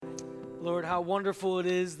Lord, how wonderful it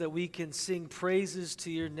is that we can sing praises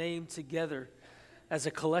to your name together as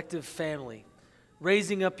a collective family,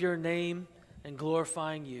 raising up your name and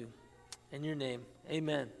glorifying you. In your name,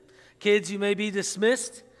 amen. Kids, you may be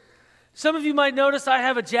dismissed. Some of you might notice I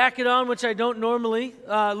have a jacket on, which I don't normally.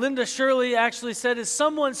 Linda Shirley actually said, is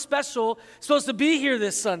someone special supposed to be here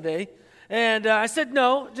this Sunday? And I said,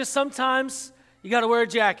 no, just sometimes you got to wear a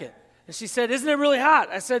jacket. And she said, isn't it really hot?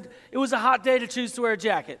 I said, it was a hot day to choose to wear a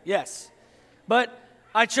jacket, yes. But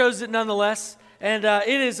I chose it nonetheless. And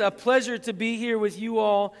it is a pleasure to be here with you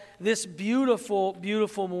all this beautiful,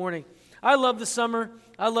 beautiful morning. I love the summer.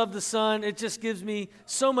 I love the sun. It just gives me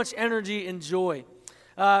so much energy and joy.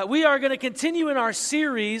 We are going to continue in our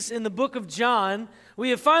series in the book of John.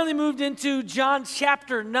 We have finally moved into John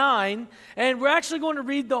chapter 9, and we're actually going to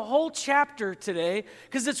read the whole chapter today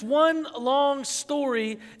because it's one long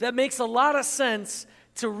story that makes a lot of sense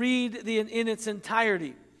to read in its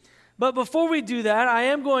entirety. But before we do that, I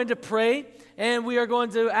am going to pray, and we are going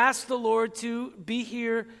to ask the Lord to be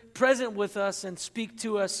here present with us and speak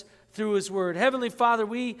to us through His Word. Heavenly Father,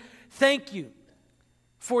 we thank you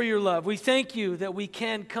for your love. We thank you that we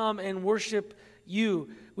can come and worship you.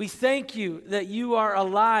 We thank you that you are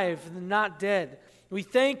alive and not dead. We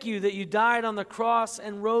thank you that you died on the cross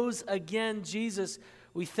and rose again, Jesus.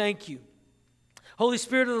 We thank you. Holy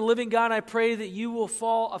Spirit of the living God, I pray that you will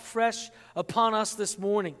fall afresh upon us this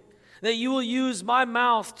morning, that you will use my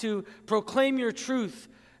mouth to proclaim your truth,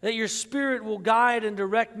 that your Spirit will guide and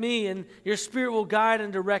direct me, and your Spirit will guide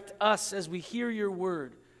and direct us as we hear your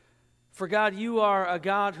word. For God, you are a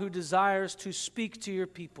God who desires to speak to your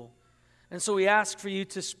people. And so we ask for you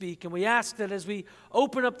to speak. And we ask that as we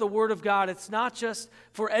open up the Word of God, it's not just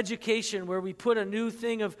for education where we put a new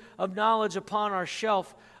thing of knowledge upon our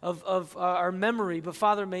shelf of our memory. But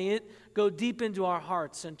Father, may it go deep into our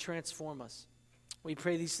hearts and transform us. We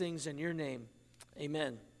pray these things in your name.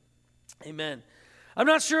 Amen. Amen. I'm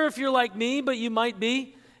not sure if you're like me, but you might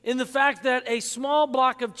be, in the fact that a small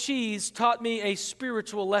block of cheese taught me a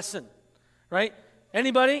spiritual lesson. Right?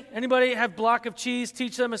 Anybody have block of cheese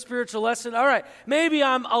teach them a spiritual lesson? All right, maybe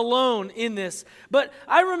I'm alone in this. But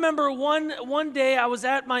I remember one day I was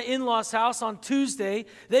at my in-laws' house on Tuesday.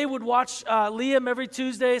 They would watch Liam every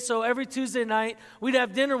Tuesday, so every Tuesday night we'd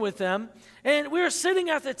have dinner with them. And we were sitting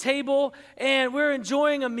at the table and we're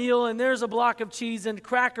enjoying a meal, and there's a block of cheese and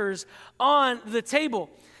crackers on the table.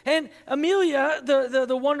 And Amelia,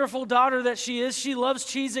 the wonderful daughter that she is, she loves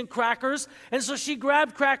cheese and crackers. And so she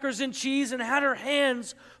grabbed crackers and cheese and had her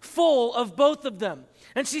hands full of both of them.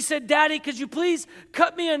 And she said, Daddy, could you please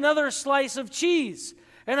cut me another slice of cheese?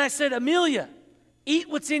 And I said, Amelia, eat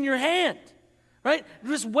what's in your hand. Right?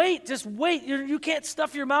 Just wait. You can't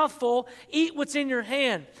stuff your mouth full. Eat what's in your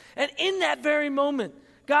hand. And in that very moment,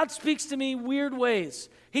 God speaks to me weird ways.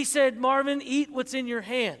 He said, Marvin, eat what's in your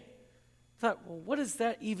hand. I thought, well, what does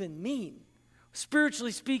that even mean,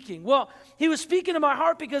 spiritually speaking? Well, he was speaking to my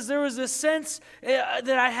heart because there was this sense that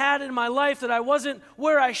I had in my life that I wasn't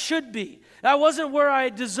where I should be. I wasn't where I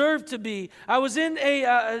deserved to be. I was in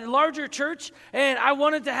a larger church, and I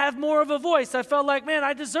wanted to have more of a voice. I felt like, man,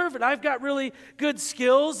 I deserve it. I've got really good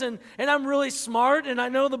skills, and I'm really smart, and I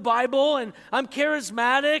know the Bible, and I'm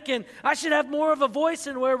charismatic, and I should have more of a voice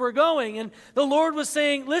in where we're going. And the Lord was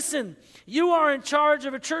saying, listen, you are in charge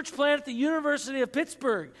of a church plant at the University of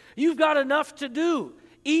Pittsburgh. You've got enough to do.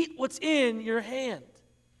 Eat what's in your hand.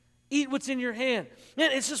 Eat what's in your hand.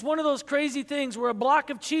 Man, it's just one of those crazy things where a block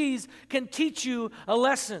of cheese can teach you a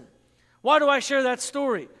lesson. Why do I share that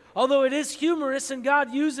story? Although it is humorous and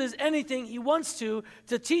God uses anything He wants to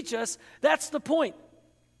teach us, that's the point.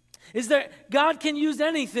 Is that God can use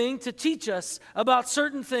anything to teach us about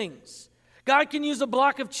certain things. God can use a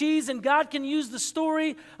block of cheese, and God can use the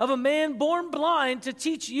story of a man born blind to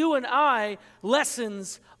teach you and I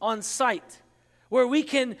lessons on sight, where we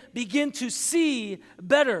can begin to see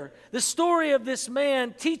better. The story of this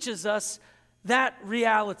man teaches us that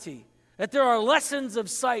reality, that there are lessons of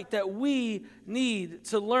sight that we need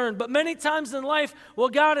to learn. But many times in life, while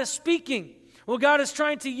God is speaking, while God is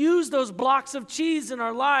trying to use those blocks of cheese in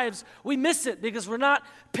our lives, we miss it because we're not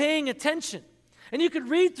paying attention. And you could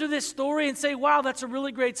read through this story and say, wow, that's a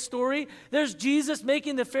really great story. There's Jesus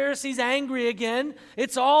making the Pharisees angry again.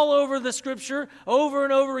 It's all over the scripture, over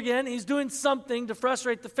and over again. He's doing something to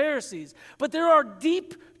frustrate the Pharisees. But there are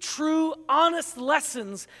deep, true, honest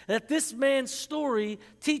lessons that this man's story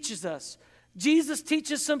teaches us. Jesus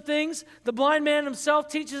teaches some things. The blind man himself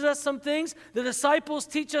teaches us some things. The disciples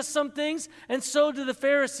teach us some things. And so do the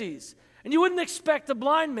Pharisees. And you wouldn't expect a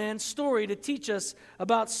blind man's story to teach us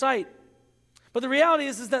about sight. But the reality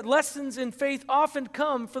is that lessons in faith often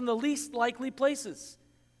come from the least likely places.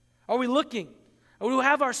 Are we looking? Are we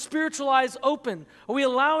have our spiritual eyes open? Are we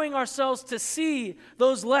allowing ourselves to see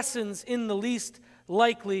those lessons in the least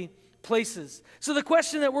likely places? So the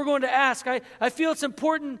question that we're going to ask, I feel it's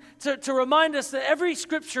important to remind us that every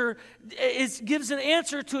scripture gives an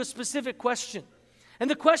answer to a specific question. And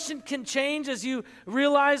the question can change as you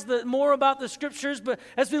realize more about the scriptures. But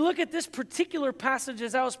as we look at this particular passage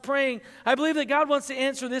as I was praying, I believe that God wants to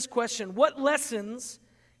answer this question. What lessons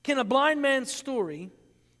can a blind man's story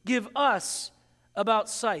give us about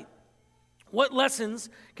sight? What lessons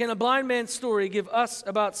can a blind man's story give us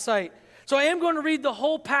about sight? So I am going to read the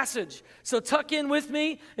whole passage. So tuck in with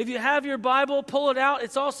me. If you have your Bible, pull it out.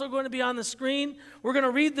 It's also going to be on the screen. We're going to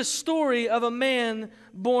read the story of a man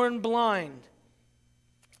born blind.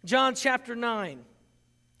 John chapter 9,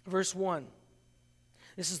 verse 1.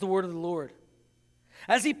 This is the word of the Lord.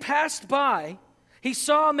 As he passed by, he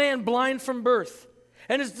saw a man blind from birth.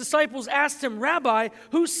 And his disciples asked him, Rabbi,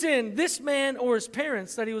 who sinned, this man or his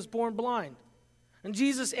parents, that he was born blind? And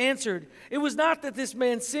Jesus answered, it was not that this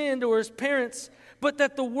man sinned or his parents, but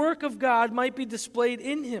that the work of God might be displayed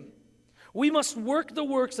in him. We must work the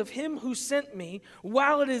works of him who sent me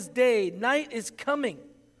while it is day. Night is coming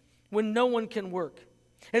when no one can work.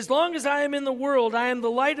 As long as I am in the world, I am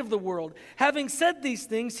the light of the world. Having said these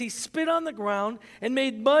things, he spit on the ground and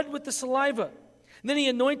made mud with the saliva. Then he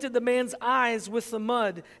anointed the man's eyes with the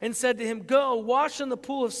mud and said to him, go, wash in the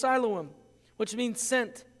pool of Siloam, which means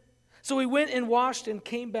sent. So he went and washed and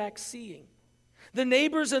came back seeing. The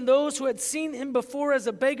neighbors and those who had seen him before as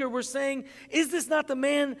a beggar were saying, is this not the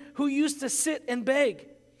man who used to sit and beg?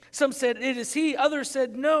 Some said, it is he. Others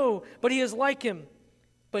said, no, but he is like him.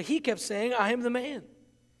 But he kept saying, I am the man.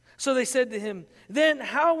 So they said to him, then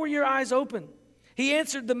how were your eyes open? He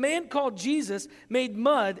answered, the man called Jesus made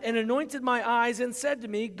mud and anointed my eyes and said to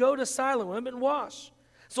me, go to Siloam and wash.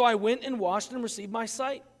 So I went and washed and received my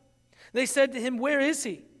sight. They said to him, where is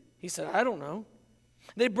he? He said, I don't know.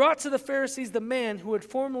 They brought to the Pharisees the man who had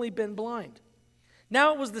formerly been blind.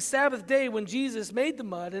 Now it was the Sabbath day when Jesus made the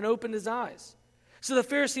mud and opened his eyes. So the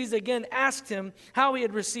Pharisees again asked him how he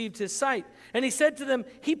had received his sight. And he said to them,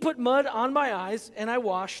 he put mud on my eyes, and I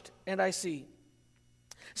washed, and I see.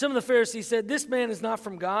 Some of the Pharisees said, this man is not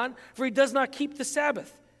from God, for he does not keep the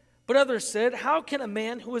Sabbath. But others said, how can a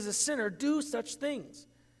man who is a sinner do such things?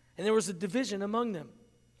 And there was a division among them.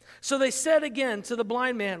 So they said again to the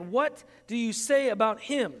blind man, what do you say about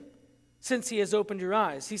him, since he has opened your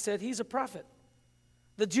eyes? He said, he's a prophet.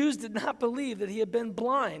 The Jews did not believe that he had been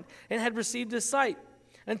blind and had received his sight,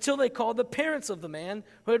 until they called the parents of the man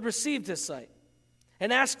who had received his sight,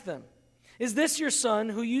 and asked them, is this your son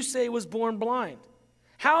who you say was born blind?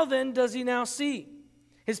 How then does he now see?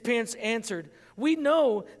 His parents answered, we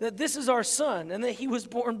know that this is our son and that he was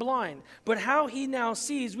born blind, but how he now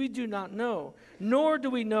sees we do not know, nor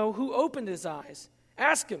do we know who opened his eyes.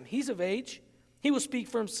 Ask him, he's of age. He will speak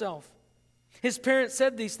for himself. His parents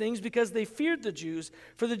said these things because they feared the Jews,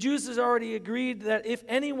 for the Jews had already agreed that if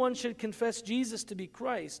anyone should confess Jesus to be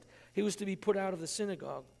Christ, he was to be put out of the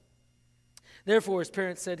synagogue. Therefore his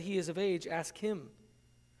parents said, he is of age, ask him.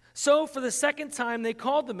 So for the second time they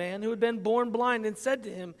called the man who had been born blind and said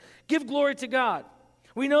to him, give glory to God.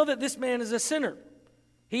 We know that this man is a sinner.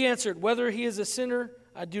 He answered, whether he is a sinner,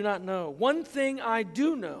 I do not know. One thing I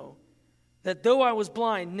do know, that though I was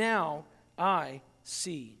blind, now I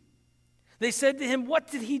see. They said to him,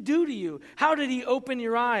 what did he do to you? How did he open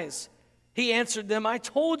your eyes? He answered them, I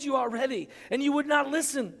told you already, and you would not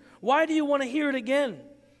listen. Why do you want to hear it again?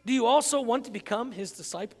 Do you also want to become his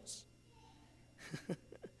disciples?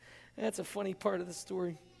 That's a funny part of the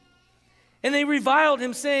story. And they reviled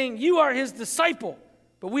him, saying, you are his disciple,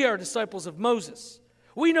 but we are disciples of Moses.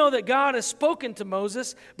 We know that God has spoken to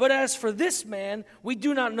Moses, but as for this man, we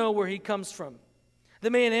do not know where he comes from. The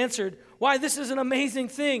man answered, why, this is an amazing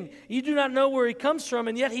thing. You do not know where he comes from,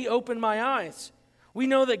 and yet he opened my eyes. We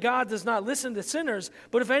know that God does not listen to sinners,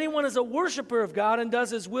 but if anyone is a worshiper of God and does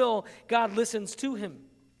his will, God listens to him.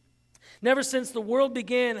 Never since the world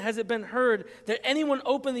began has it been heard that anyone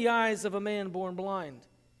opened the eyes of a man born blind.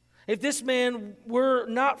 If this man were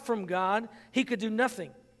not from God, he could do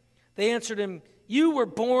nothing. They answered him, you were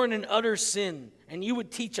born in utter sin, and you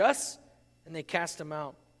would teach us? And they cast him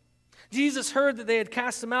out. Jesus heard that they had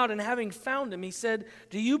cast him out, and having found him, he said,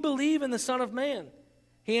 do you believe in the Son of Man?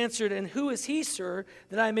 He answered, and who is he, sir,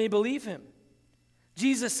 that I may believe him?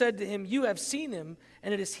 Jesus said to him, you have seen him,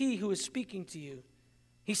 and it is he who is speaking to you.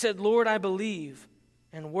 He said, Lord, I believe,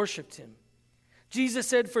 and worshipped him. Jesus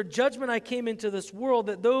said, for judgment I came into this world,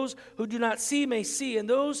 that those who do not see may see, and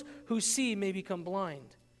those who see may become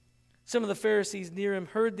blind. Some of the Pharisees near him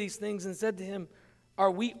heard these things and said to him,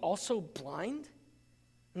 are we also blind?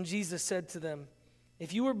 And Jesus said to them,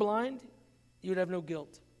 "If you were blind, you would have no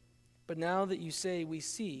guilt. But now that you say we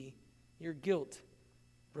see, your guilt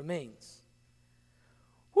remains."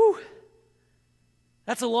 Whew.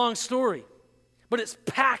 That's a long story, but it's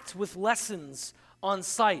packed with lessons on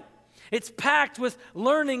sight. It's packed with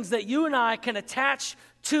learnings that you and I can attach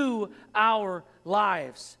to our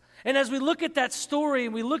lives. And as we look at that story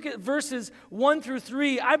and we look at verses 1 through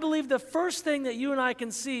 3, I believe the first thing that you and I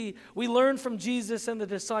can see, we learn from Jesus and the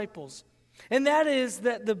disciples. And that is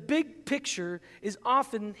that the big picture is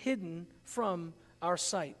often hidden from our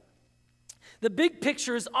sight. The big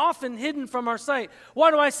picture is often hidden from our sight.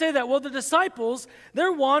 Why do I say that? Well, the disciples,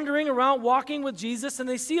 they're wandering around walking with Jesus, and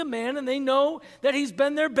they see a man, and they know that he's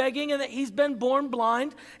been there begging and that he's been born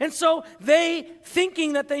blind. And so they,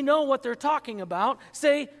 thinking that they know what they're talking about,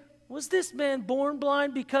 say, was this man born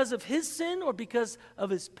blind because of his sin or because of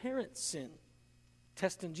his parents' sin?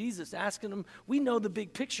 Testing Jesus, asking him, we know the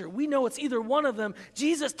big picture. We know it's either one of them.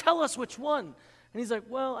 Jesus, tell us which one. And he's like,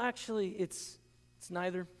 well, actually, it's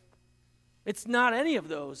neither. It's not any of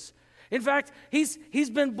those. In fact, he's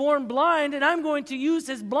been born blind, and I'm going to use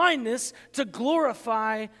his blindness to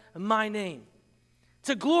glorify my name,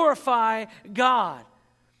 to glorify God.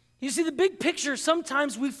 You see, the big picture,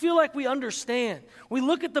 sometimes we feel like we understand. We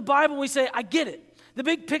look at the Bible and we say, I get it. The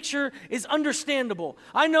big picture is understandable.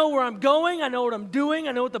 I know where I'm going. I know what I'm doing.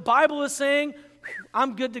 I know what the Bible is saying.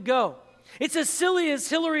 I'm good to go. It's as silly as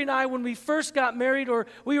Hillary and I, when we first got married or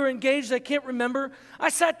we were engaged, I can't remember. I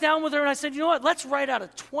sat down with her and I said, you know what, let's write out a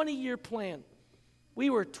 20-year plan. We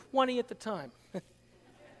were 20 at the time. See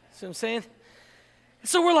what I'm saying?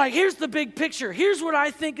 So we're like, here's the big picture. Here's what I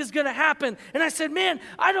think is going to happen. And I said, man,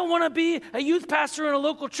 I don't want to be a youth pastor in a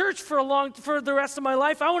local church for the rest of my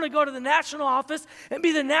life. I want to go to the national office and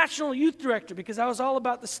be the national youth director, because I was all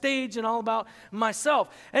about the stage and all about myself.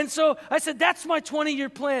 And so I said, that's my 20-year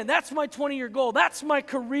plan. That's my 20-year goal. That's my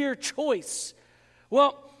career choice.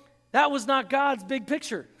 Well, that was not God's big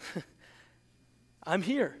picture. I'm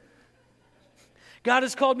here. God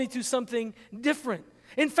has called me to something different.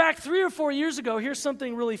 In fact, 3 or 4 years ago, here's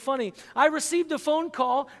something really funny. I received a phone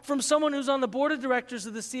call from someone who's on the board of directors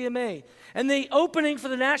of the CMA, and the opening for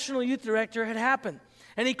the national youth director had happened.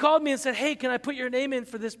 And he called me and said, hey, can I put your name in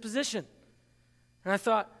for this position? And I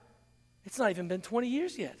thought, it's not even been 20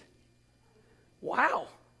 years yet. Wow.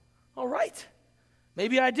 All right.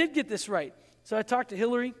 Maybe I did get this right. So I talked to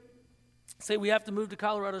Hillary, say we have to move to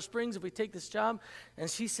Colorado Springs if we take this job. And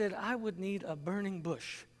she said, I would need a burning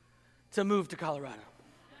bush to move to Colorado.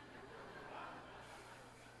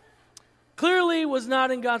 Clearly was not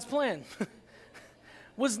in God's plan.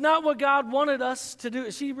 Was not what God wanted us to do.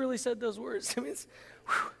 She really said those words.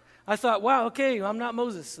 I thought, wow, okay, I'm not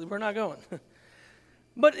Moses. We're not going.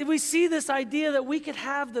 But we see this idea that we could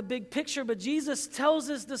have the big picture, but Jesus tells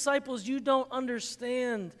his disciples, you don't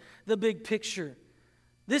understand the big picture.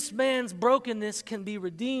 This man's brokenness can be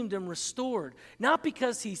redeemed and restored, not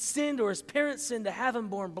because he sinned or his parents sinned to have him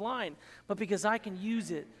born blind, but because I can use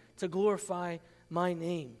it to glorify my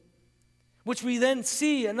name. Which we then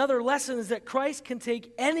see, another lesson is that Christ can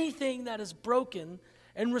take anything that is broken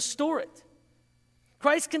and restore it.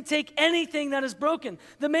 Christ can take anything that is broken.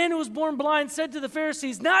 The man who was born blind said to the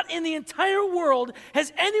Pharisees, not in the entire world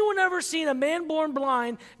has anyone ever seen a man born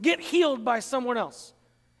blind get healed by someone else.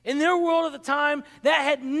 In their world at the time, that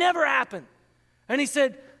had never happened. And he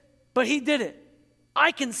said, but he did it.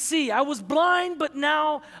 I can see. I was blind, but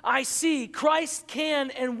now I see. Christ can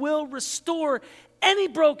and will restore any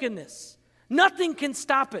brokenness. Nothing can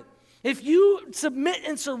stop it. If you submit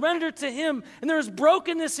and surrender to him and there's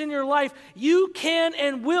brokenness in your life, you can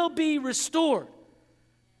and will be restored.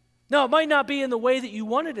 Now, it might not be in the way that you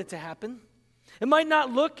wanted it to happen. It might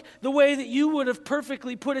not look the way that you would have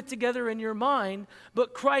perfectly put it together in your mind,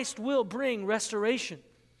 but Christ will bring restoration.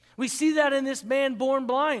 We see that in this man born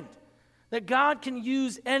blind, that God can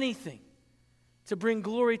use anything to bring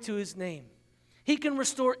glory to his name. He can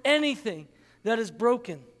restore anything that is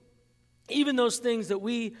broken, even those things that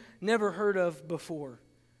we never heard of before.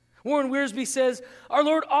 Warren Wiersbe says, our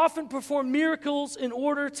Lord often performed miracles in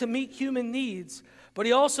order to meet human needs, but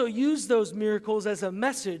he also used those miracles as a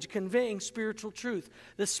message conveying spiritual truth.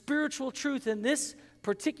 The spiritual truth in this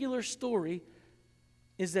particular story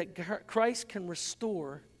is that Christ can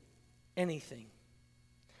restore anything.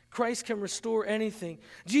 Christ can restore anything.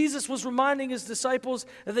 Jesus was reminding his disciples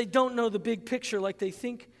that they don't know the big picture like they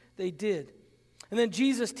think they did. And then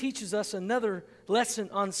Jesus teaches us another lesson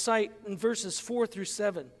on sight in verses 4 through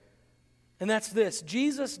 7. And that's this: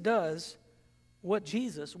 Jesus does what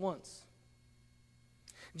Jesus wants.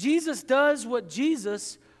 Jesus does what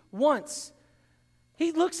Jesus wants.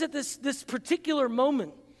 He looks at this particular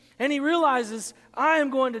moment And he realizes, I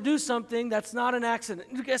am going to do something that's not an accident.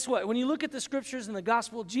 And guess what? When you look at the scriptures in the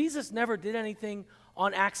gospel, Jesus never did anything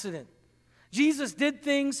on accident. Jesus did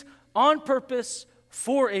things on purpose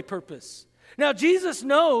for a purpose. Now, Jesus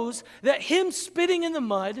knows that him spitting in the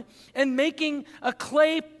mud and making a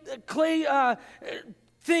clay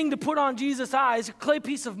thing to put on Jesus' eyes, a clay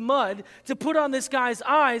piece of mud to put on this guy's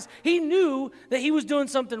eyes, he knew that he was doing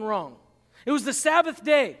something wrong. It was the Sabbath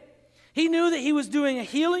day. He knew that he was doing a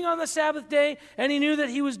healing on the Sabbath day, and he knew that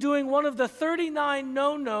he was doing one of the 39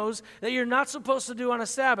 no-nos that you're not supposed to do on a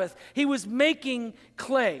Sabbath. He was making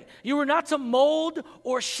clay. You were not to mold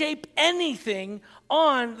or shape anything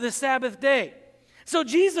on the Sabbath day. So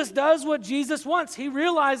Jesus does what Jesus wants. He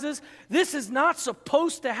realizes this is not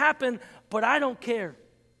supposed to happen, but I don't care.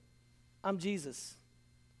 I'm Jesus.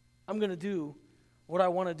 I'm going to do what I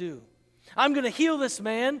want to do. I'm going to heal this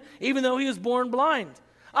man even though he was born blind.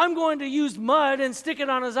 I'm going to use mud and stick it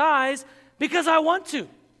on his eyes because I want to.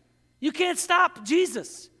 You can't stop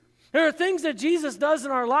Jesus. There are things that Jesus does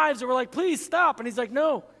in our lives that we're like, please stop. And he's like,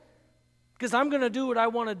 no, because I'm going to do what I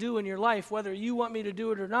want to do in your life, whether you want me to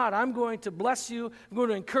do it or not. I'm going to bless you. I'm going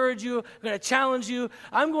to encourage you. I'm going to challenge you.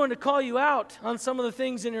 I'm going to call you out on some of the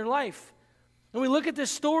things in your life. And we look at this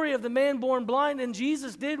story of the man born blind, and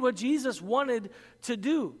Jesus did what Jesus wanted to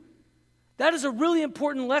do. That is a really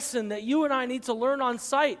important lesson that you and I need to learn on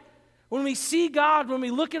sight. When we see God, when we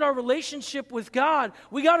look at our relationship with God,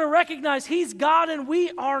 we got to recognize He's God and we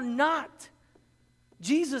are not.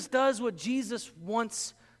 Jesus does what Jesus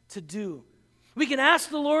wants to do. We can ask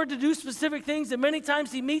the Lord to do specific things, and many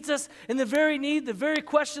times He meets us in the very need, the very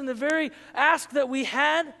question, the very ask that we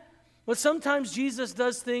had. But sometimes Jesus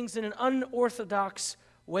does things in an unorthodox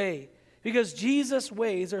way, because Jesus'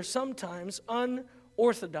 ways are sometimes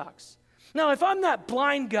unorthodox. Now, if I'm that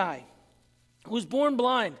blind guy who's born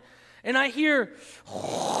blind, and I hear,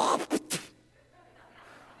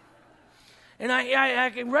 and I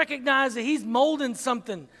can recognize that he's molding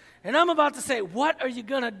something, and I'm about to say, what are you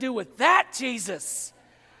going to do with that, Jesus?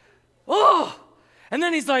 Oh! And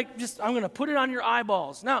then he's like, I'm going to put it on your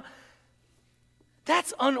eyeballs. Now,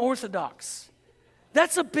 that's unorthodox.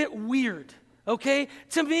 That's a bit weird. Okay?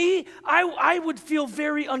 To me, I would feel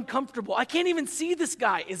very uncomfortable. I can't even see this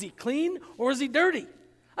guy. Is he clean or is he dirty?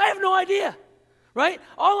 I have no idea, right?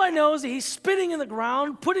 All I know is that he's spitting in the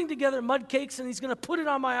ground, putting together mud cakes, and he's going to put it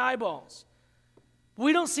on my eyeballs.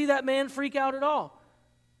 We don't see that man freak out at all.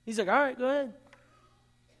 He's like, all right, go ahead.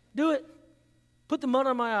 Do it. Put the mud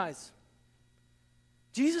on my eyes.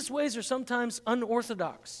 Jesus' ways are sometimes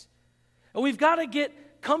unorthodox. And we've got to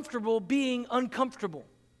get comfortable being uncomfortable.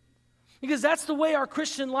 Because that's the way our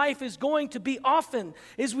Christian life is going to be often,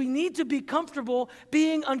 is we need to be comfortable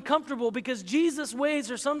being uncomfortable because Jesus'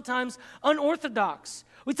 ways are sometimes unorthodox.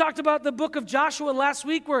 We talked about the book of Joshua last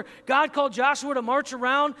week where God called Joshua to march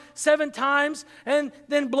around 7 times and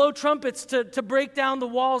then blow trumpets to break down the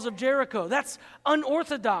walls of Jericho. That's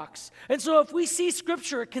unorthodox. And so if we see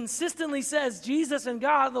Scripture, it consistently says Jesus and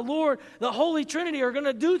God, the Lord, the Holy Trinity are going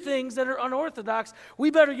to do things that are unorthodox.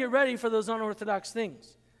 We better get ready for those unorthodox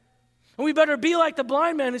things. And we better be like the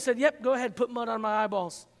blind man who said, yep, go ahead, put mud on my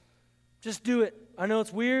eyeballs. Just do it. I know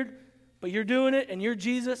it's weird, but you're doing it, and you're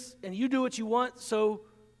Jesus, and you do what you want, so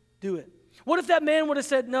do it. What if that man would have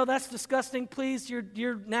said, no, that's disgusting, please,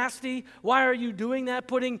 you're nasty. Why are you doing that,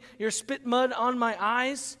 putting your spit mud on my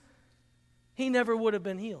eyes? He never would have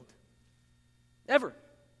been healed. Ever.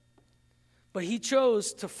 But he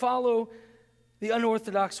chose to follow the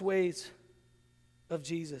unorthodox ways of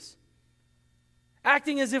Jesus.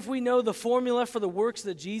 Acting as if we know the formula for the works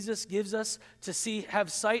that Jesus gives us to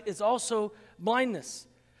have sight is also blindness.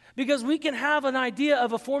 Because we can have an idea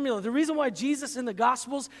of a formula. The reason why Jesus in the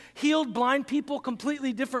Gospels healed blind people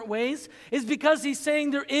completely different ways is because he's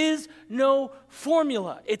saying there is no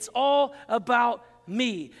formula. It's all about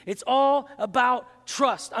me. It's all about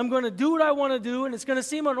trust. I'm going to do what I want to do, and it's going to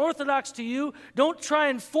seem unorthodox to you. Don't try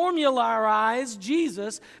and formularize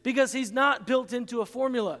Jesus because he's not built into a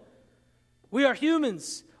formula. We are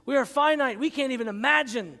humans. We are finite. We can't even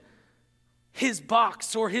imagine his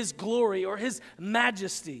box or his glory or his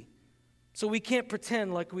majesty. So we can't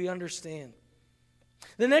pretend like we understand.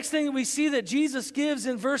 The next thing that we see that Jesus gives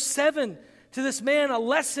in verse 7 to this man, a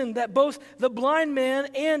lesson that both the blind man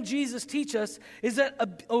and Jesus teach us, is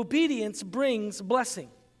that obedience brings blessing.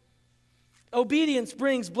 Obedience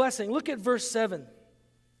brings blessing. Look at verse 7.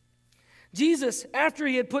 Jesus, after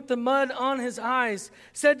he had put the mud on his eyes,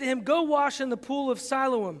 said to him, go wash in the pool of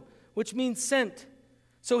Siloam, which means sent.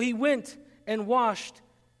 So he went and washed,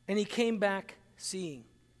 and he came back seeing.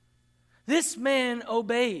 This man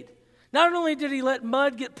obeyed. Not only did he let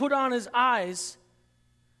mud get put on his eyes,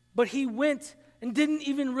 But he went and didn't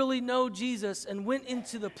even really know Jesus and went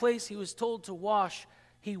into the place he was told to wash.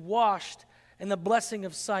 He washed, and the blessing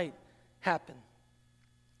of sight happened.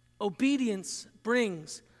 Obedience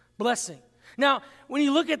brings blessing. Now, when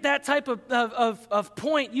you look at that type of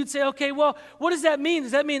point, you'd say, okay, well, what does that mean?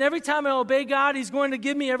 Does that mean every time I obey God, he's going to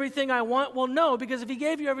give me everything I want? Well, no, because if he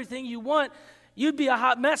gave you everything you want, you'd be a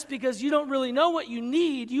hot mess because you don't really know what you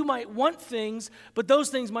need. You might want things, but those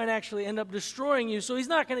things might actually end up destroying you. So he's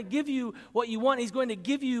not going to give you what you want. He's going to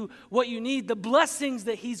give you what you need. The blessings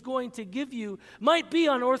that he's going to give you might be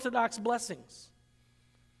unorthodox blessings.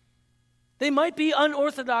 They might be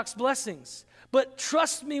unorthodox blessings. But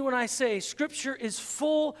trust me when I say Scripture is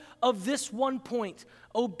full of this one point.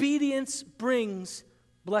 Obedience brings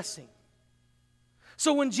blessing.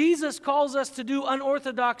 So when Jesus calls us to do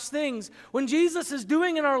unorthodox things, when Jesus is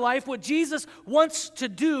doing in our life what Jesus wants to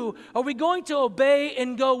do, are we going to obey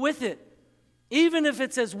and go with it? Even if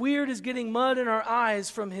it's as weird as getting mud in our eyes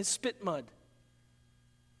from his spit mud.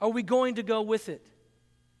 Are we going to go with it?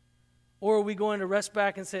 Or are we going to rest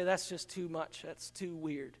back and say, that's just too much, that's too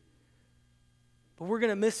weird? But we're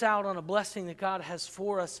going to miss out on a blessing that God has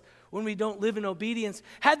for us when we don't live in obedience.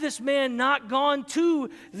 Had this man not gone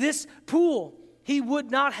to this pool, he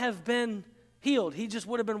would not have been healed. He just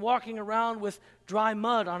would have been walking around with dry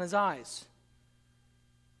mud on his eyes.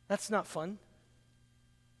 That's not fun.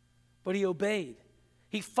 But he obeyed.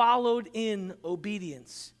 He followed in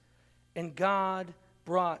obedience. And God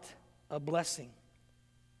brought a blessing.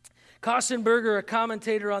 Kostenberger, a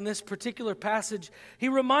commentator on this particular passage, he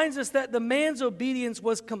reminds us that the man's obedience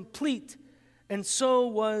was complete, and so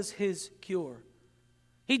was his cure.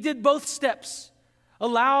 He did both steps,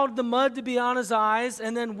 allowed the mud to be on his eyes,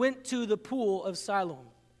 and then went to the pool of Siloam.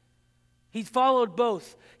 He followed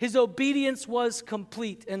both. His obedience was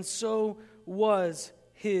complete, and so was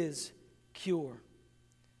his cure.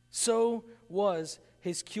 So was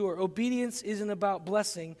his cure. Obedience isn't about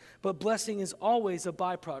blessing, but blessing is always a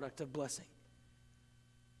byproduct of blessing.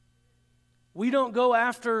 We don't go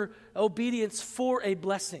after obedience for a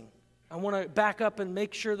blessing. I want to back up and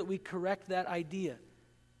make sure that we correct that idea.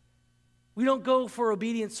 We don't go for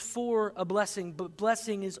obedience for a blessing, but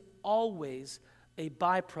blessing is always a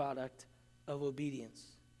byproduct of obedience.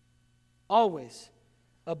 Always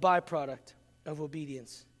a byproduct of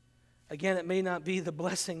obedience. Again, it may not be the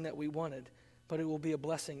blessing that we wanted, but it will be a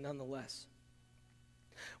blessing nonetheless.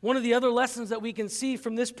 One of the other lessons that we can see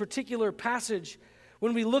from this particular passage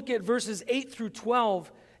when we look at verses 8 through 12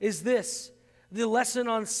 is this. The lesson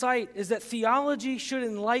on sight is that theology should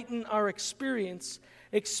enlighten our experience.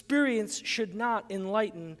 Experience should not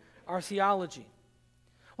enlighten our theology.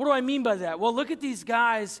 What do I mean by that? Well, look at these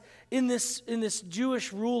guys in this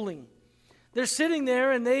Jewish ruling. They're sitting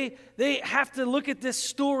there and they have to look at this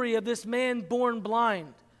story of this man born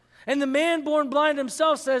blind. And the man born blind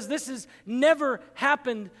himself says this has never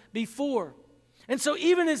happened before. And so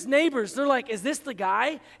even his neighbors, they're like, is this the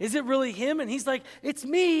guy? Is it really him? And he's like, it's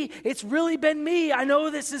me. It's really been me. I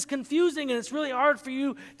know this is confusing and it's really hard for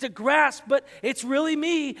you to grasp, but it's really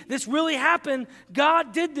me. This really happened.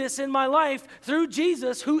 God did this in my life through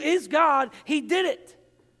Jesus, who is God. He did it.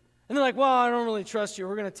 And they're like, well, I don't really trust you.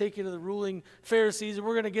 We're going to take you to the ruling Pharisees and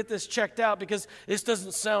we're going to get this checked out because this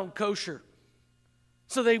doesn't sound kosher.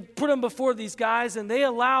 So they put them before these guys and they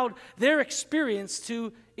allowed their experience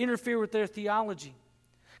to interfere with their theology.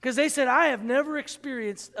 Because they said, I have never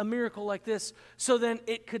experienced a miracle like this, so then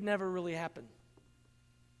it could never really happen.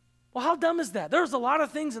 Well, how dumb is that? There's a lot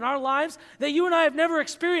of things in our lives that you and I have never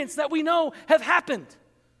experienced that we know have happened.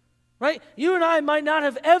 Right? You and I might not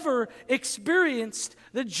have ever experienced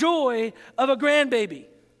the joy of a grandbaby.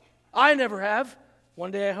 I never have.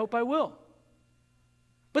 One day I hope I will.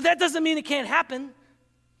 But that doesn't mean it can't happen.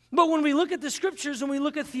 But when we look at the scriptures and we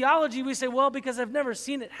look at theology, we say, well, because I've never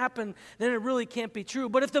seen it happen, then it really can't be true.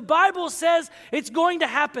 But if the Bible says it's going to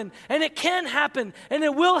happen, and it can happen, and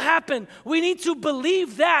it will happen, we need to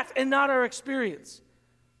believe that and not our experience.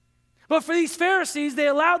 But for these Pharisees, they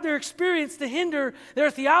allowed their experience to hinder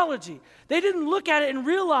their theology. They didn't look at it and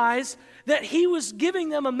realize that he was giving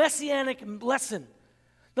them a messianic lesson.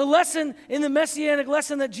 The lesson in the messianic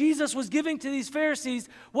lesson that Jesus was giving to these Pharisees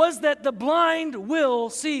was that the blind will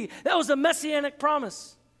see. That was a messianic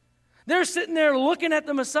promise. They're sitting there looking at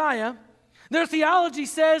the Messiah. Their theology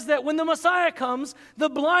says that when the Messiah comes, the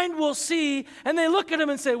blind will see, and they look at him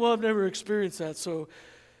and say, well, I've never experienced that, so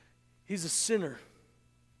he's a sinner.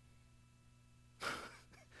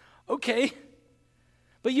 Okay.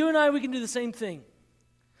 But you and I, we can do the same thing.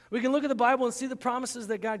 We can look at the Bible and see the promises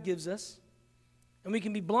that God gives us. And we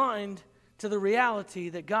can be blind to the reality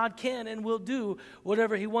that God can and will do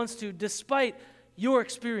whatever he wants to, despite your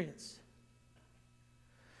experience.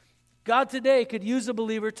 God today could use a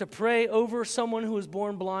believer to pray over someone who was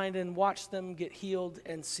born blind and watch them get healed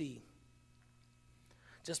and see.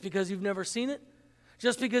 Just because you've never seen it,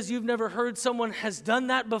 just because you've never heard someone has done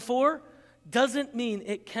that before, doesn't mean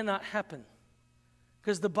it cannot happen.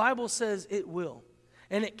 Because the Bible says it will,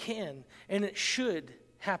 and it can, and it should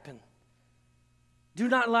happen. Do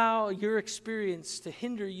not allow your experience to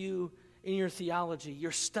hinder you in your theology,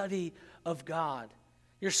 your study of God,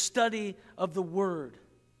 your study of the Word.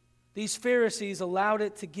 These Pharisees allowed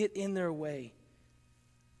it to get in their way.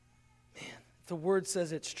 Man, if the Word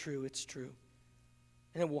says it's true,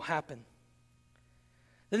 and it will happen.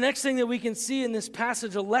 The next thing that we can see in this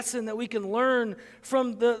passage, a lesson that we can learn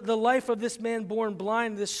from the life of this man born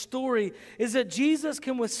blind, this story, is that Jesus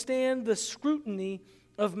can withstand the scrutiny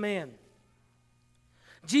of man.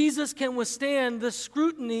 Jesus can withstand the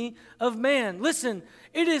scrutiny of man. Listen,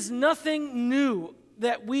 it is nothing new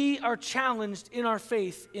that we are challenged in our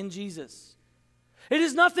faith in Jesus. It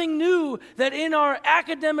is nothing new that in our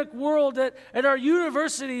academic world, at our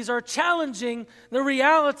universities, are challenging the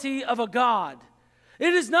reality of a God.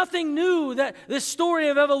 It is nothing new that this story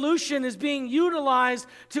of evolution is being utilized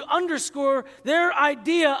to underscore their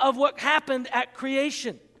idea of what happened at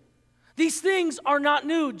creation. These things are not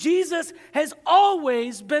new. Jesus has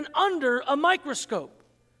always been under a microscope.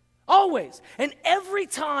 Always. And every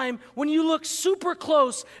time when you look super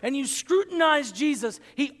close and you scrutinize Jesus,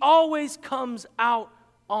 he always comes out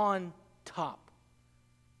on top.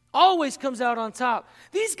 Always comes out on top.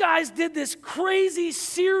 These guys did this crazy,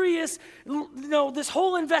 serious, this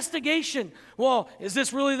whole investigation. Well, is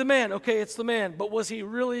this really the man? Okay, it's the man. But was he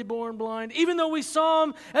really born blind? Even though we saw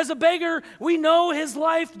him as a beggar, we know his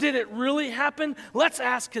life. Did it really happen? Let's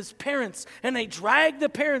ask his parents. And they drag the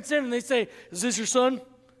parents in and they say, is this your son?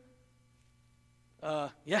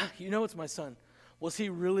 Yeah, you know it's my son. Was he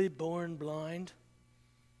really born blind?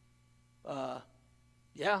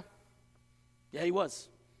 Yeah, he was.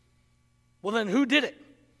 Well, then who did it?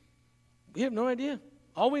 We have no idea.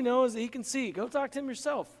 All we know is that he can see. Go talk to him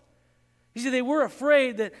yourself. You see, they were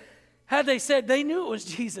afraid that had they said, they knew it was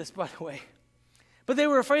Jesus, by the way. But they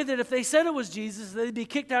were afraid that if they said it was Jesus, they'd be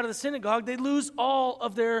kicked out of the synagogue. They'd lose all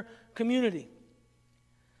of their community.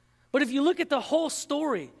 But if you look at the whole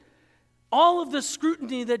story, all of the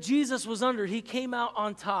scrutiny that Jesus was under, he came out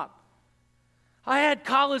on top. I had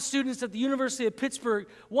college students at the University of Pittsburgh.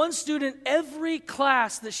 One student, every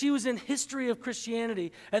class that she was in history of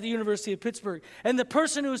Christianity at the University of Pittsburgh. And the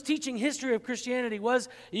person who was teaching history of Christianity was,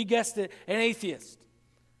 you guessed it, an atheist.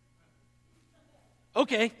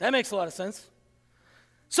 Okay, that makes a lot of sense.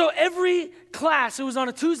 So every class, it was on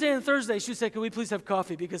a Tuesday and Thursday, she would say, can we please have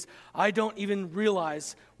coffee? Because I don't even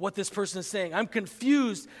realize what this person is saying. I'm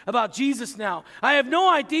confused about Jesus now. I have no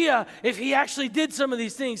idea if he actually did some of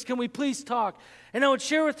these things. Can we please talk? And I would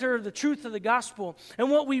share with her the truth of the gospel. And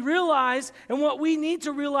what we realize, and what we need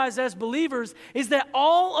to realize as believers, is that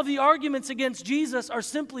all of the arguments against Jesus are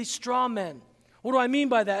simply straw men. What do I mean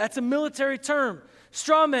by that? That's a military term.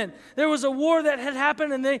 Straw men. There was a war that had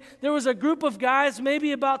happened, and there was a group of guys,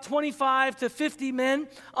 maybe about 25 to 50 men,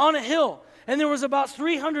 on a hill. And there was about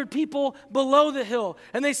 300 people below the hill.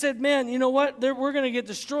 And they said, man, you know what? We're going to get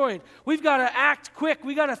destroyed. We've got to act quick.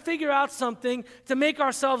 We've got to figure out something to make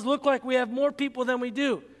ourselves look like we have more people than we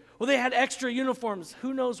do. Well, they had extra uniforms.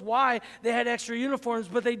 Who knows why they had extra uniforms,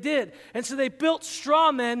 but they did. And so they built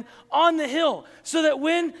straw men on the hill so that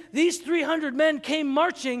when these 300 men came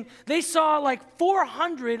marching, they saw like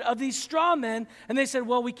 400 of these straw men, and they said,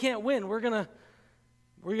 well, we can't win.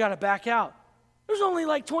 We got to back out. There's only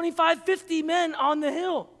like 25, 50 men on the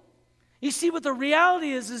hill. You see, what the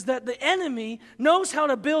reality is that the enemy knows how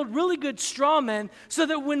to build really good straw men so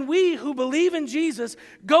that when we who believe in Jesus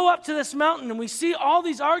go up to this mountain and we see all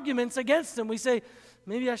these arguments against him, we say,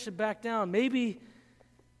 maybe I should back down. Maybe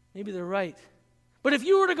they're right. But if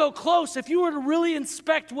you were to go close, if you were to really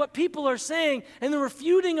inspect what people are saying and the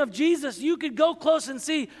refuting of Jesus, you could go close and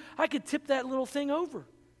see, I could tip that little thing over.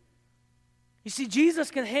 You see,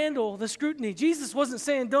 Jesus can handle the scrutiny. Jesus wasn't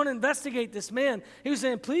saying, don't investigate this man. He was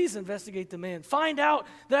saying, please investigate the man. Find out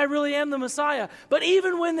that I really am the Messiah. But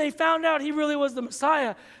even when they found out he really was the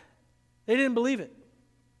Messiah, they didn't believe it.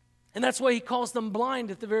 And that's why he calls them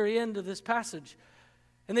blind at the very end of this passage.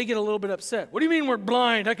 And they get a little bit upset. What do you mean we're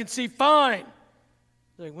blind? I can see fine.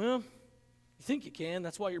 They're like, well, you think you can.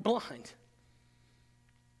 That's why you're blind.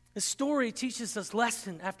 This story teaches us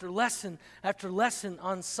lesson after lesson after lesson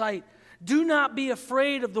on sight. Do not be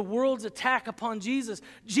afraid of the world's attack upon Jesus.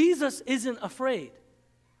 Jesus isn't afraid.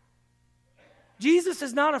 Jesus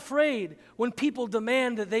is not afraid when people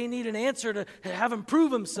demand that they need an answer to have him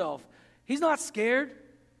prove himself. He's not scared.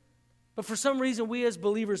 But for some reason, we as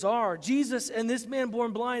believers are. Jesus and this man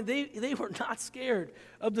born blind, they were not scared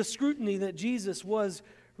of the scrutiny that Jesus was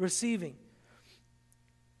receiving.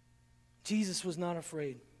 Jesus was not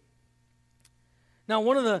afraid. Now,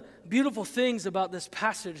 one of the beautiful things about this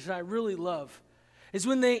passage that I really love is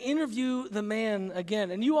when they interview the man again,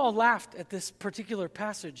 and you all laughed at this particular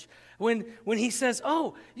passage, when he says,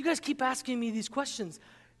 oh, you guys keep asking me these questions.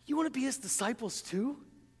 You want to be his disciples too?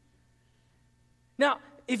 Now,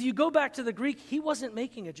 if you go back to the Greek, he wasn't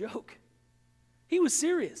making a joke. He was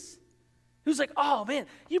serious. He was like, oh man,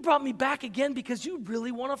 you brought me back again because you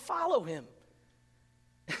really want to follow him.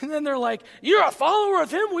 And then they're like, you're a follower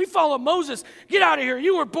of him? We follow Moses. Get out of here.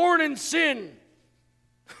 You were born in sin.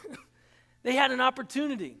 They had an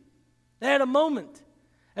opportunity. They had a moment.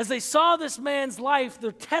 As they saw this man's life,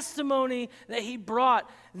 the testimony that he brought,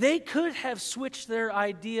 they could have switched their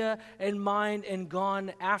idea and mind and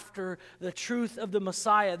gone after the truth of the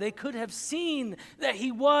Messiah. They could have seen that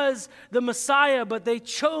he was the Messiah, but they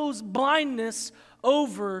chose blindness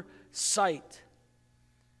over sight.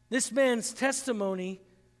 This man's testimony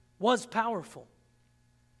was powerful.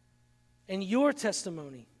 And your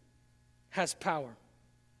testimony has power.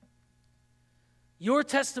 Your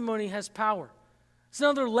testimony has power. It's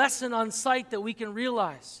another lesson on sight that we can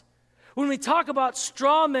realize. When we talk about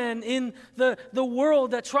straw men in the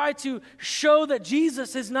world that try to show that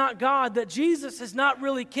Jesus is not God, that Jesus is not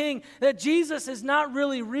really king, that Jesus is not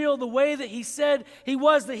really real the way that he said he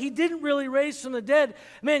was, that he didn't really raise from the dead,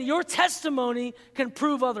 man, your testimony can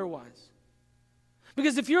prove otherwise.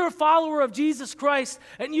 Because if you're a follower of Jesus Christ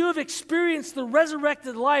and you have experienced the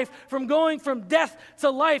resurrected life from going from death to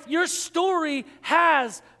life, your story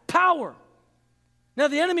has power. Now,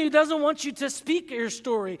 the enemy doesn't want you to speak your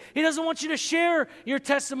story. He doesn't want you to share your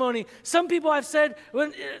testimony. Some people I've said,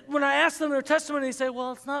 when I ask them their testimony, they say,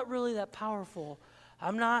 well, it's not really that powerful.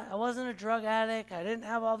 I wasn't a drug addict. I didn't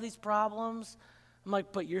have all these problems. I'm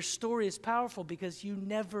like, but your story is powerful because you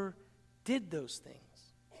never did those things.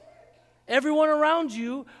 Everyone around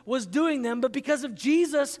you was doing them, but because of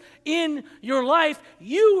Jesus in your life,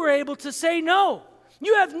 you were able to say no.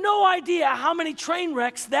 You have no idea how many train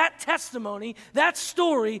wrecks that testimony, that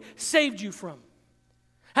story saved you from.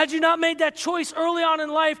 Had you not made that choice early on in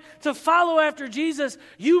life to follow after Jesus,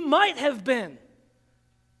 you might have been.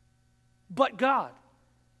 But God.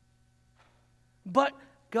 But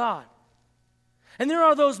God. And there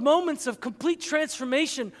are those moments of complete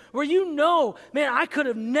transformation where you know, man, I could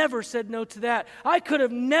have never said no to that. I could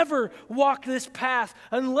have never walked this path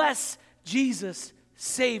unless Jesus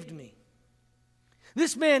saved me.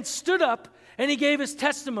 This man stood up and he gave his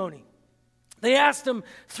testimony. They asked him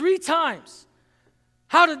 3 times,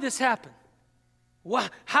 how did this happen?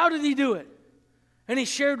 How did he do it? And he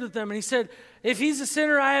shared with them and he said, if he's a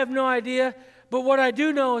sinner, I have no idea. But what I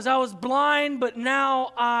do know is I was blind, but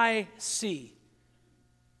now I see.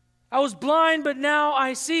 I was blind, but now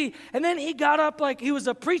I see. And then he got up like he was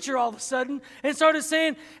a preacher all of a sudden and started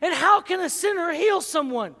saying, and how can a sinner heal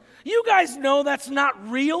someone? You guys know that's not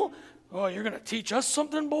real. Oh, you're going to teach us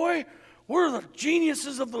something, boy? We're the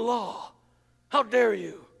geniuses of the law. How dare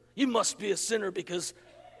you? You must be a sinner because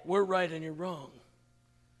we're right and you're wrong.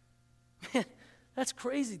 Man, that's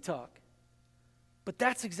crazy talk. But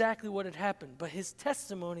that's exactly what had happened. But his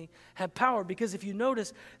testimony had power because if you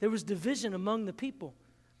notice, there was division among the people.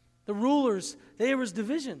 The rulers, there was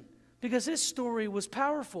division because his story was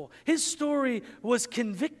powerful. His story was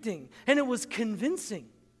convicting and it was convincing.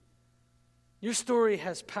 Your story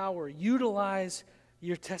has power. Utilize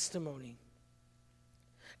your testimony.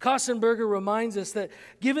 Kostenberger reminds us that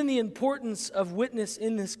given the importance of witness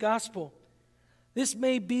in this gospel, this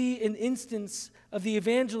may be an instance of the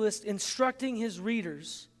evangelist instructing his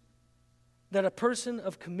readers that a person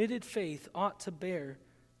of committed faith ought to bear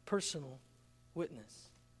personal witness.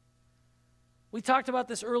 We talked about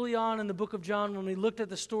this early on in the book of John when we looked at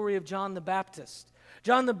the story of John the Baptist.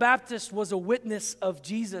 John the Baptist was a witness of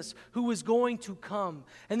Jesus who was going to come.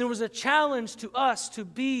 And there was a challenge to us to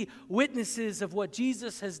be witnesses of what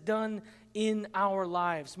Jesus has done in our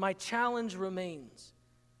lives. My challenge remains.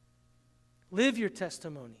 Live your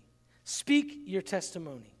testimony. Speak your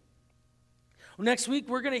testimony. Next week,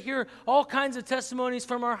 we're going to hear all kinds of testimonies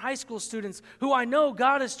from our high school students who I know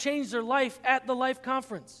God has changed their life at the Life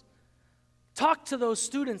Conference. Talk to those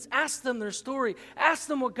students, ask them their story, ask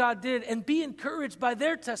them what God did, and be encouraged by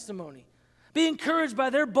their testimony. Be encouraged by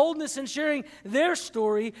their boldness in sharing their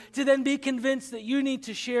story to then be convinced that you need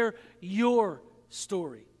to share your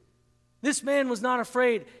story. This man was not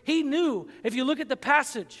afraid. He knew, if you look at the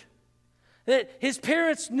passage, That his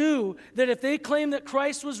parents knew that if they claimed that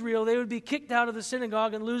Christ was real, they would be kicked out of the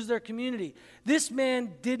synagogue and lose their community. This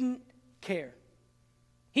man didn't care.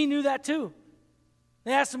 He knew that too.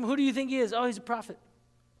 They asked him, who do you think he is? Oh, he's a prophet.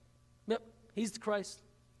 Yep, he's the Christ.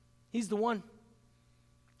 He's the one.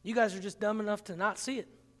 You guys are just dumb enough to not see it.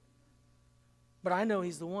 But I know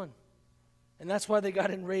he's the one. And that's why they got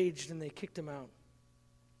enraged and they kicked him out.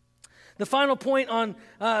 The final point on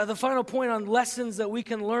lessons that we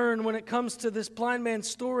can learn when it comes to this blind man's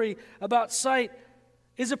story about sight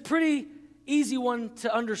is a pretty easy one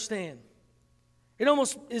to understand. It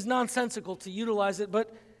almost is nonsensical to utilize it,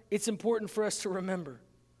 but it's important for us to remember.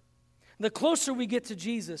 The closer we get to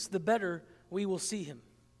Jesus, the better we will see him.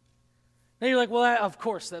 Now you're like, well, of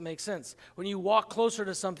course, that makes sense. When you walk closer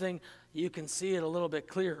to something, you can see it a little bit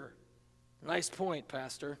clearer. Nice point,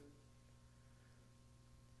 Pastor.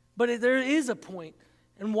 But there is a point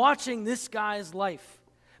in watching this guy's life.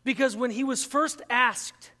 Because when he was first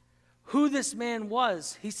asked who this man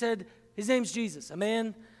was, he said, his name's Jesus, a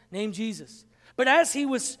man named Jesus. But as he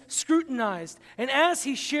was scrutinized and as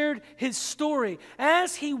he shared his story,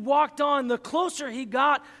 as he walked on, the closer he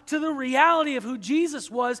got to the reality of who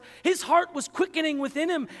Jesus was, his heart was quickening within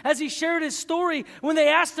him as he shared his story. When they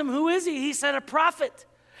asked him, who is he? He said, a prophet.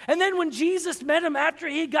 And then when Jesus met him after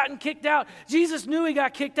he had gotten kicked out, Jesus knew he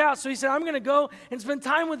got kicked out. So he said, I'm going to go and spend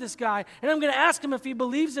time with this guy, and I'm going to ask him if he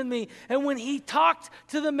believes in me. And when he talked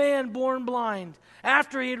to the man born blind,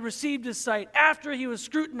 after he had received his sight, after he was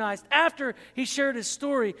scrutinized, after he shared his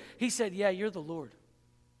story, he said, yeah, you're the Lord.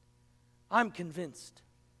 I'm convinced.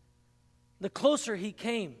 The closer he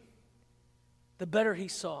came, the better he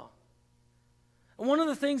saw. And one of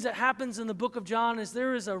the things that happens in the book of John is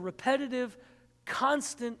there is a repetitive,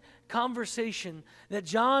 constant conversation that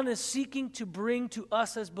John is seeking to bring to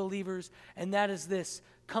us as believers, and that is this: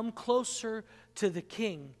 come closer to the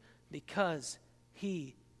King because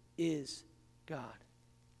he is God.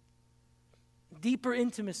 Deeper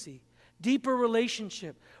intimacy, deeper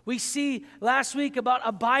relationship. We see last week about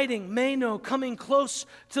abiding, meno, coming close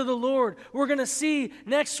to the Lord. We're going to see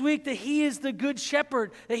next week that he is the good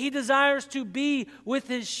shepherd, that he desires to be with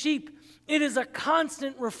his sheep. It is a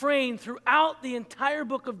constant refrain throughout the entire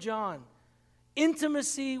book of John.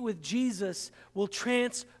 Intimacy with Jesus will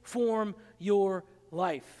transform your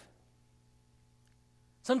life.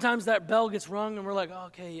 Sometimes that bell gets rung and we're like,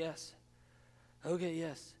 okay, yes. Okay,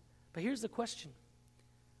 yes. But here's the question.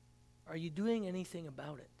 Are you doing anything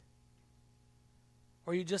about it?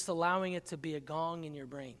 Or are you just allowing it to be a gong in your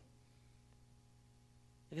brain?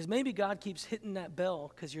 Because maybe God keeps hitting that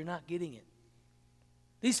bell because you're not getting it.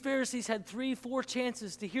 These Pharisees had 3-4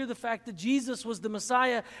 chances to hear the fact that Jesus was the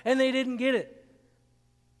Messiah, and they didn't get it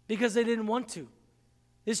because they didn't want to.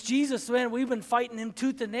 This Jesus, man, we've been fighting him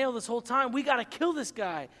tooth and nail this whole time. We got to kill this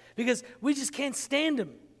guy because we just can't stand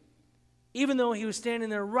him. Even though he was standing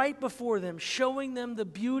there right before them, showing them the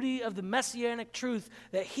beauty of the messianic truth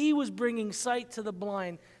that he was bringing sight to the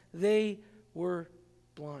blind, they were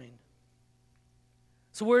blind.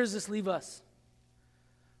 So where does this leave us?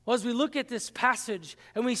 Well, as we look at this passage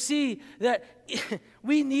and we see that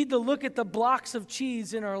we need to look at the blocks of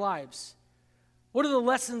cheese in our lives. What are the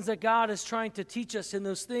lessons that God is trying to teach us in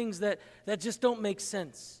those things that just don't make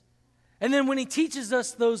sense? And then when he teaches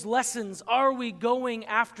us those lessons, are we going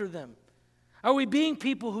after them? Are we being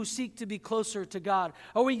people who seek to be closer to God?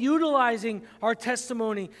 Are we utilizing our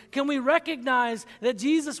testimony? Can we recognize that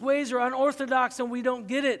Jesus' ways are unorthodox and we don't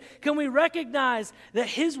get it? Can we recognize that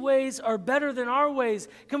his ways are better than our ways?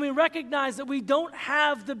 Can we recognize that we don't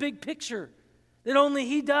have the big picture, that only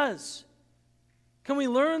he does? Can we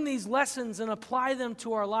learn these lessons and apply them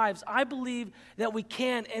to our lives? I believe that we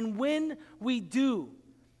can, and when we do,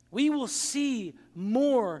 we will see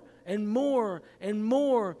more and more and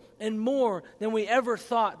more and more than we ever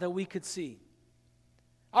thought that we could see.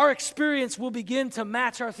 Our experience will begin to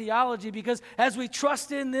match our theology because as we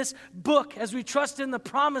trust in this book, as we trust in the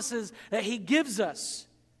promises that he gives us,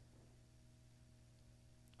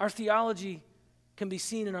 our theology can be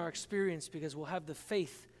seen in our experience because we'll have the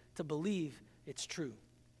faith to believe it's true.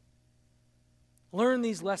 Learn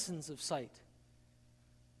these lessons of sight.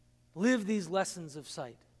 Live these lessons of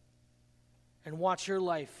sight. And watch your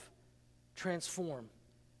life transform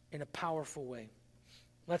in a powerful way.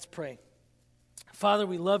 Let's pray. Father,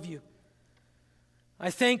 we love you.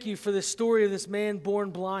 I thank you for the story of this man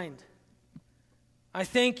born blind. I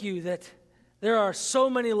thank you that there are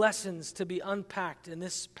so many lessons to be unpacked in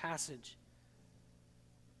this passage.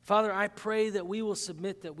 Father, I pray that we will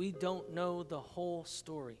submit that we don't know the whole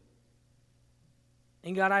story.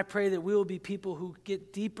 And God, I pray that we will be people who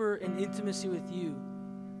get deeper in intimacy with you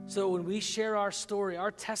So when we share our story,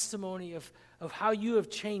 our testimony of how you have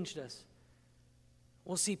changed us,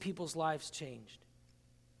 we'll see people's lives changed.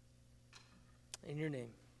 In your name,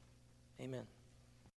 amen.